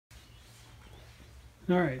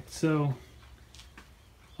Alright, so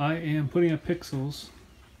I am putting up pixels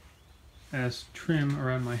as trim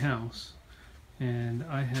around my house, and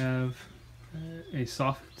I have a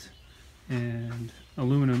soffit and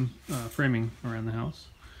aluminum framing around the house,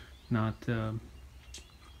 not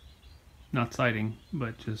siding,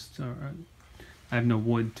 but just I have no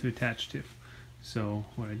wood to attach to. So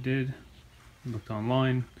what I did, looked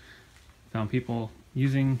online, found people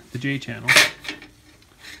using the J channel.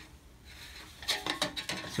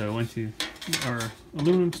 So I went to our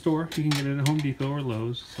aluminum store. You can get it at Home Depot or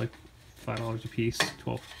Lowe's. It's like $5 a piece,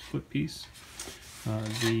 12-foot piece.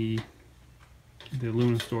 The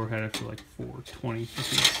aluminum store had it for like $4.20 a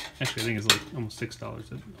piece. Actually, I think it's like almost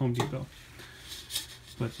 $6 at Home Depot.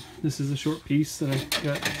 But this is a short piece that I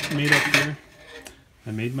got made up here.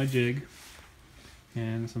 I made my jig,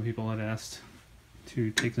 and some people had asked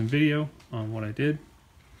to take some video on what I did.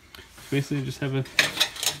 Basically, I just have a.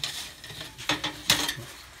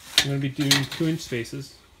 I'm going to be doing 2-inch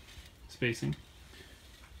spacing.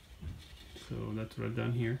 So that's what I've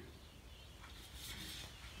done here.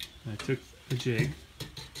 I took a jig.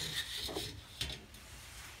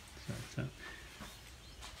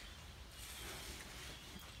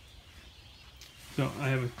 So I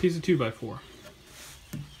have a piece of 2x4.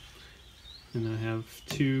 And I have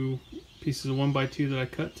 2 pieces of 1x2 that I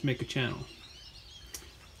cut to make a channel.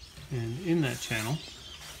 And in that channel,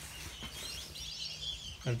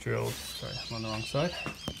 I've drilled, sorry, I'm on the wrong side.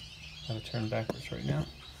 I have to turn backwards right now.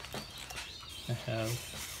 I have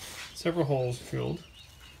several holes drilled.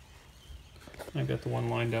 I've got the one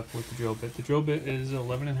lined up with the drill bit. The drill bit is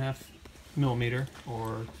 11.5 millimeter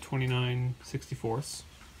or 29/64.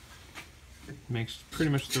 Makes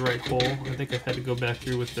pretty much the right hole. I think I've had to go back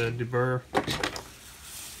through with the deburr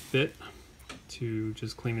bit to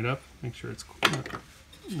just clean it up, make sure it's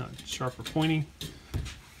not sharp or pointy.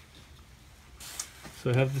 So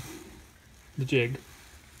I have the jig.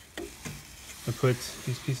 I put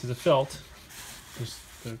these pieces of felt, you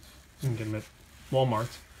can get them at Walmart,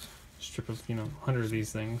 strip of 100 of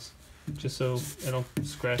these things, just so I don't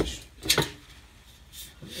scratch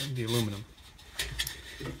the aluminum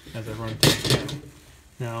as I run through the channel.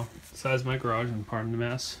 Now, the size of my garage, and pardon the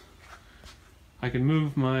mess, I can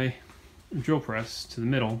move my drill press to the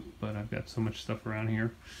middle, but I've got so much stuff around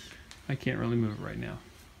here, I can't really move it right now.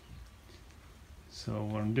 So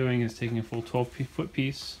what I'm doing is taking a full 12-foot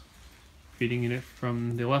piece, feeding it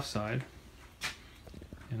from the left side,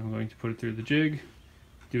 and I'm going to put it through the jig,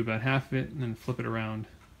 do about half of it, and then flip it around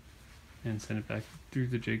and send it back through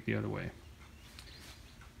the jig the other way.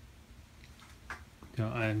 Now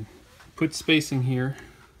I put spacing here,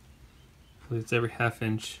 so it's every ½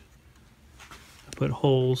 inch. I put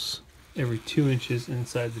holes every 2 inches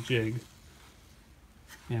inside the jig,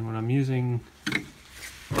 and when I'm using,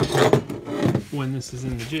 when this is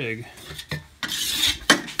in the jig,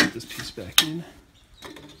 put this piece back in,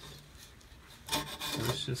 so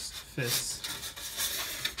this just fits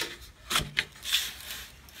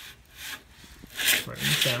right in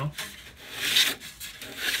the channel.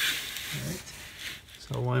 Alright,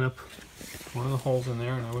 so I'll line up one of the holes in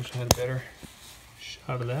there, and I wish I had a better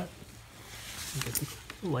shot of that. Get the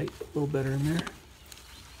light a little better in there.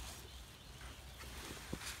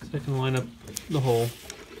 So I can line up the hole.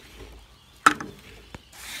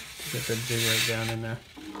 Get that jig right down in there.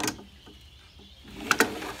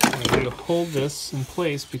 I'm going to hold this in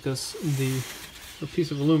place because the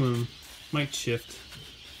piece of aluminum might shift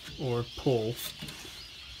or pull.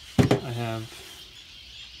 I have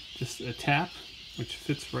just a tap which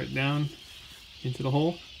fits right down into the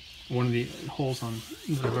hole. One of the holes on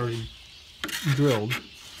that I've already drilled.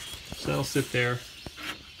 So that'll sit there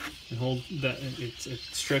and hold that. It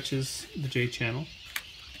stretches the J channel.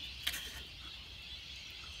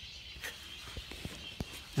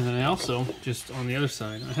 And then I also, just on the other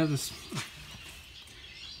side, I have this,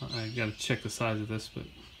 I gotta check the size of this, but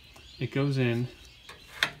it goes in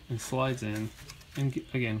and slides in, and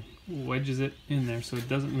again, wedges it in there so it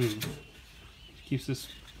doesn't move. Keeps this,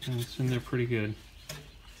 and it's in there pretty good.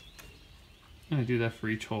 And I do that for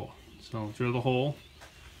each hole. So I'll drill the hole,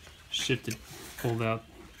 shift it, pull out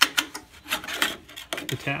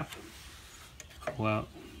the tap, pull out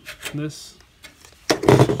this,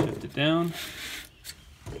 shift it down,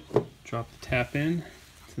 drop the tap in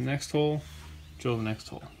to the next hole, drill the next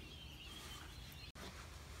hole.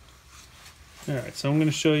 Alright, so I'm going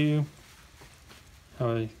to show you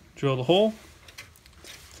how I drill the hole.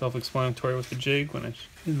 Self-explanatory with the jig when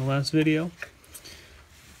in the last video,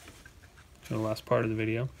 the last part of the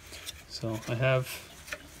video. So I have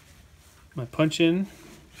my punch in,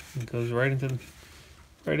 it goes right in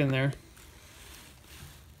there,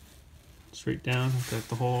 straight down. Got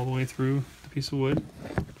the hole all the way through the piece of wood.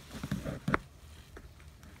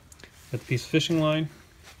 Got the piece of fishing line.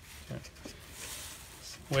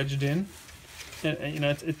 Wedged in. And you know,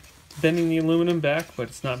 it's bending the aluminum back, but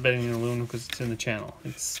it's not bending the aluminum because it's in the channel.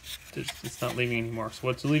 It's not leaving any marks.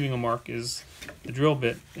 What's leaving a mark is the drill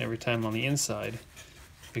bit every time on the inside,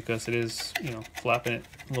 because it is, you know, flapping it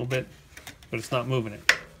a little bit, but it's not moving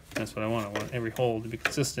it. That's what I want. I want every hole to be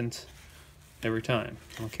consistent every time.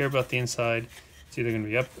 I don't care about the inside. It's either going to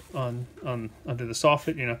be up on under the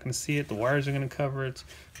soffit. You're not going to see it. The wires are going to cover it,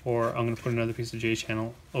 or I'm going to put another piece of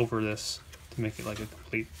J-channel over this to make it like a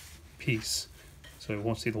complete piece, so you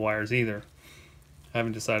won't see the wires either. I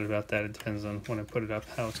haven't decided about that. It depends on when I put it up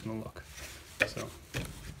how it's going to look. So,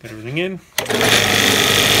 get everything in.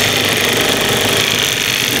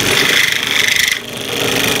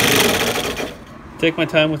 Take my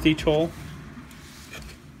time with each hole.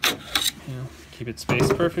 You know, keep it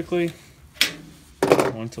spaced perfectly. I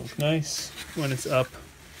want it to look nice when it's up.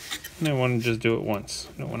 And I want to just do it once.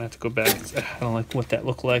 I don't want to have to go back. I don't like what that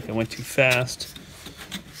looked like. I went too fast.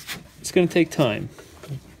 It's going to take time.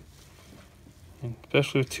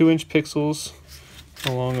 Especially with 2-inch pixels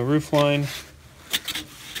along a roof line.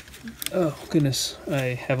 Oh goodness,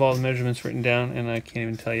 I have all the measurements written down and I can't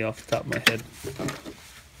even tell you off the top of my head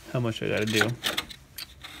how much I got to do. I'm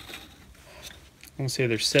going to say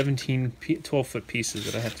there's 17 12-foot pieces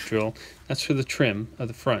that I have to drill. That's for the trim of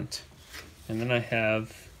the front. And then I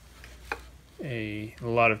have a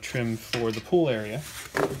lot of trim for the pool area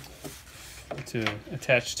to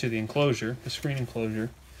attach to the enclosure, the screen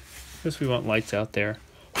enclosure, because we want lights out there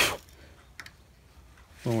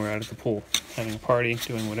when we're out at the pool, having a party,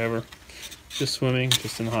 doing whatever, just swimming,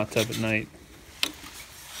 just in the hot tub at night.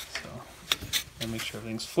 So I'll make sure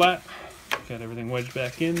everything's flat, got everything wedged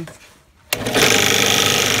back in.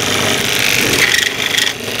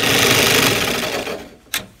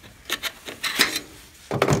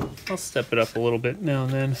 I'll step it up a little bit now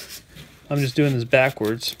and then. I'm just doing this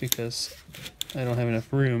backwards because I don't have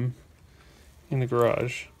enough room in the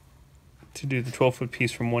garage to do the 12-foot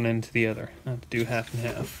piece from one end to the other. I have to do half and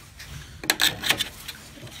half.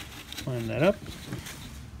 Line that up.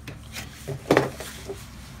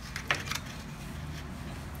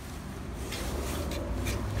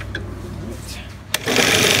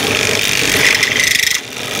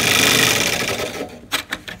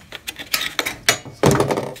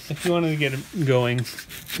 If you wanted to get it going,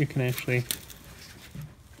 you can actually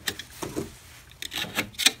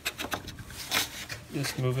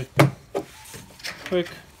just move it quick.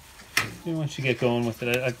 And once you get going with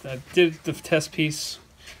it, I did the test piece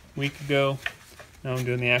a week ago. Now I'm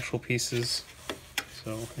doing the actual pieces.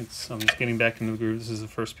 So I'm just getting back into the groove. This is the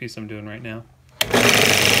first piece I'm doing right now.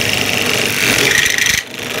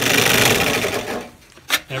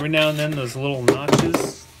 Every now and then those little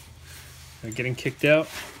notches are getting kicked out.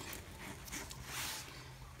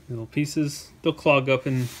 Little pieces, they'll clog up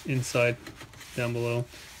inside down below.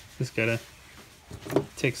 Just gotta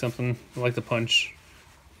take something like the punch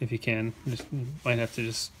if you can. You might have to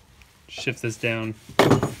just shift this down,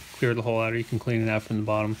 clear the hole out, or you can clean it out from the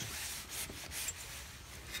bottom.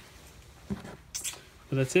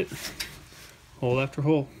 But that's it, hole after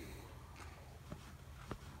hole.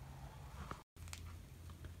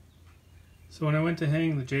 So when I went to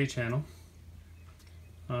hang the J-channel,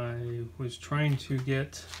 I was trying to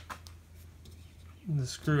get the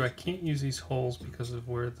screw. I can't use these holes because of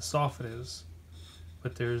where the soffit is,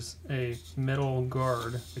 but there's a metal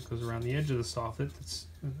guard that goes around the edge of the soffit that's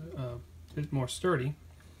a bit more sturdy.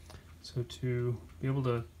 So to be able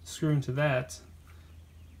to screw into that,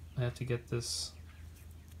 I have to get this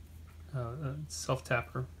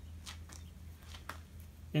self-tapper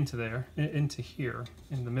into there, into here,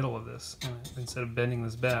 in the middle of this. And instead of bending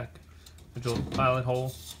this back, I drilled a pilot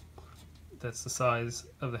hole that's the size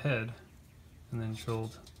of the head, and then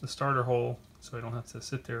drilled the starter hole so I don't have to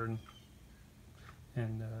sit there and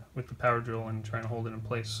with the power drill and trying to hold it in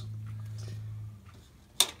place.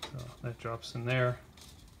 So that drops in there,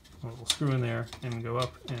 a little screw in there, and go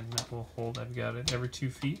up, and that will hold. I've got it every 2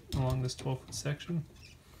 feet along this 12-foot section,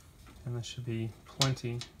 and this should be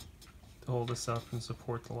plenty to hold this up and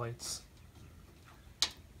support the lights.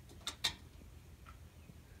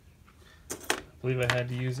 I believe I had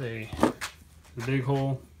to use the big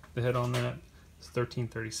hole. The head on that is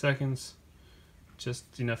 13/32,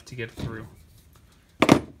 just enough to get through.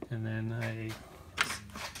 And then I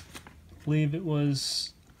believe it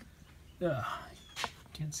was,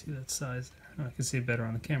 can't see that size there. I can see it better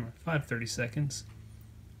on the camera. 5/32.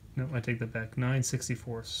 No, I take that back.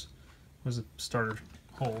 9/64 was a starter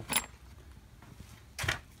hole.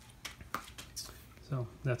 So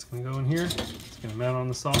that's going to go in here. It's going to mount on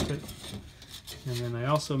the soffit. And then I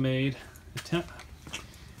also made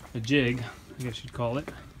a jig, I guess you'd call it.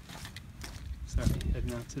 Sorry,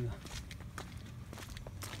 heading out to the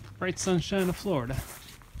bright sunshine of Florida.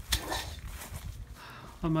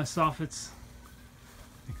 On my soffits,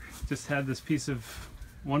 I just had this piece of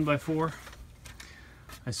 1x4.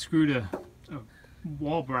 I screwed a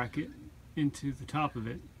wall bracket into the top of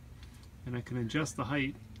it, and I can adjust the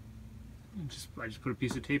height. And I just put a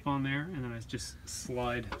piece of tape on there, and then I just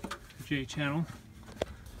slide the J channel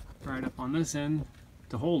right up on this end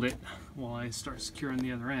to hold it while I start securing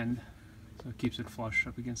the other end, so it keeps it flush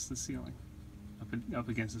up against the ceiling, up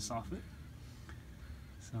against the soffit.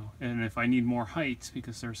 So, and if I need more height,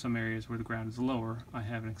 because there are some areas where the ground is lower, I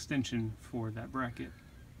have an extension for that bracket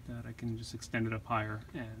that I can just extend it up higher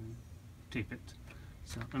and tape it.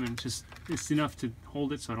 So I mean, it's enough to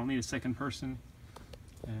hold it, so I don't need a second person,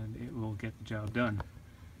 and it will get the job done.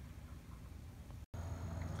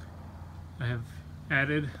 I have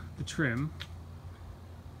added the trim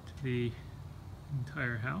to the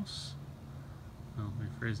entire house. Oh, let me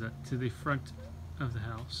rephrase that. To the front of the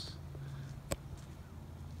house.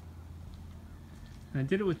 And I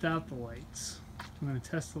did it without the lights. I'm going to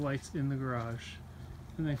test the lights in the garage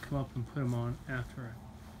and then come up and put them on after it.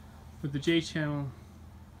 With the J channel,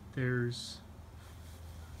 it's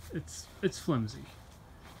flimsy.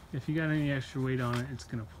 If you got any extra weight on it, it's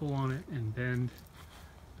going to pull on it and bend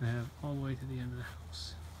and have all the way to the end of the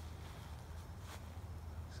house.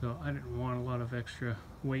 So I didn't want a lot of extra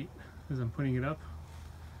weight as I'm putting it up.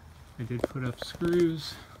 I did put up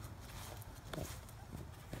screws.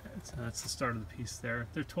 So that's the start of the piece there.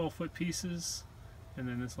 They're 12-foot pieces, and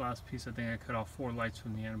then this last piece I think I cut off 4 lights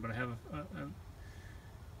from the end, but I have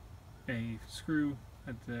a screw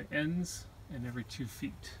at the ends and every 2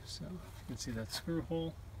 feet. So you can see that screw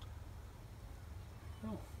hole.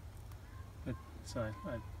 So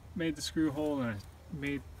I made the screw hole, and I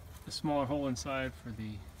made a smaller hole inside for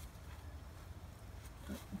the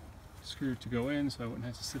screw to go in, so I wouldn't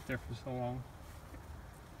have to sit there for so long.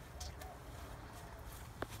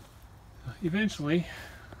 Eventually,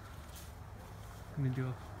 I'm going to do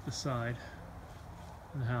up the side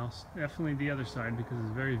of the house. Definitely the other side, because it's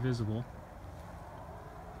very visible.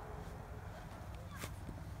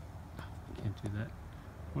 Can't do that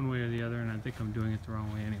one way or the other, and I think I'm doing it the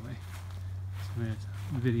wrong way anyway. So I'm going to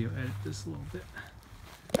have to video edit this a little bit.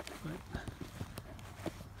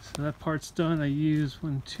 So that part's done. I use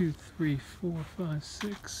 1, 2, 3, 4, 5,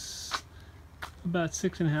 6, about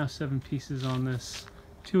 6.5, 7 pieces on this.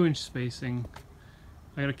 2-inch spacing.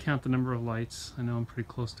 I gotta count the number of lights. I know I'm pretty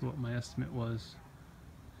close to what my estimate was,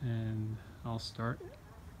 and I'll start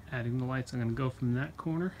adding the lights. I'm gonna go from that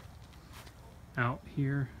corner out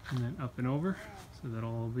here and then up and over, so that'll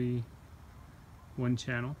all be one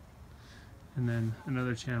channel, and then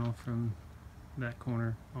another channel from that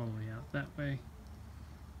corner all the way out that way.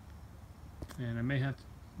 And I may have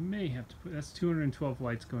to put, that's 212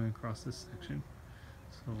 lights going across this section,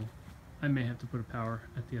 so I may have to put a power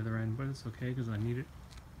at the other end, but it's okay because I need it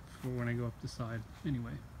for when I go up the side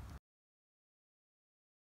anyway.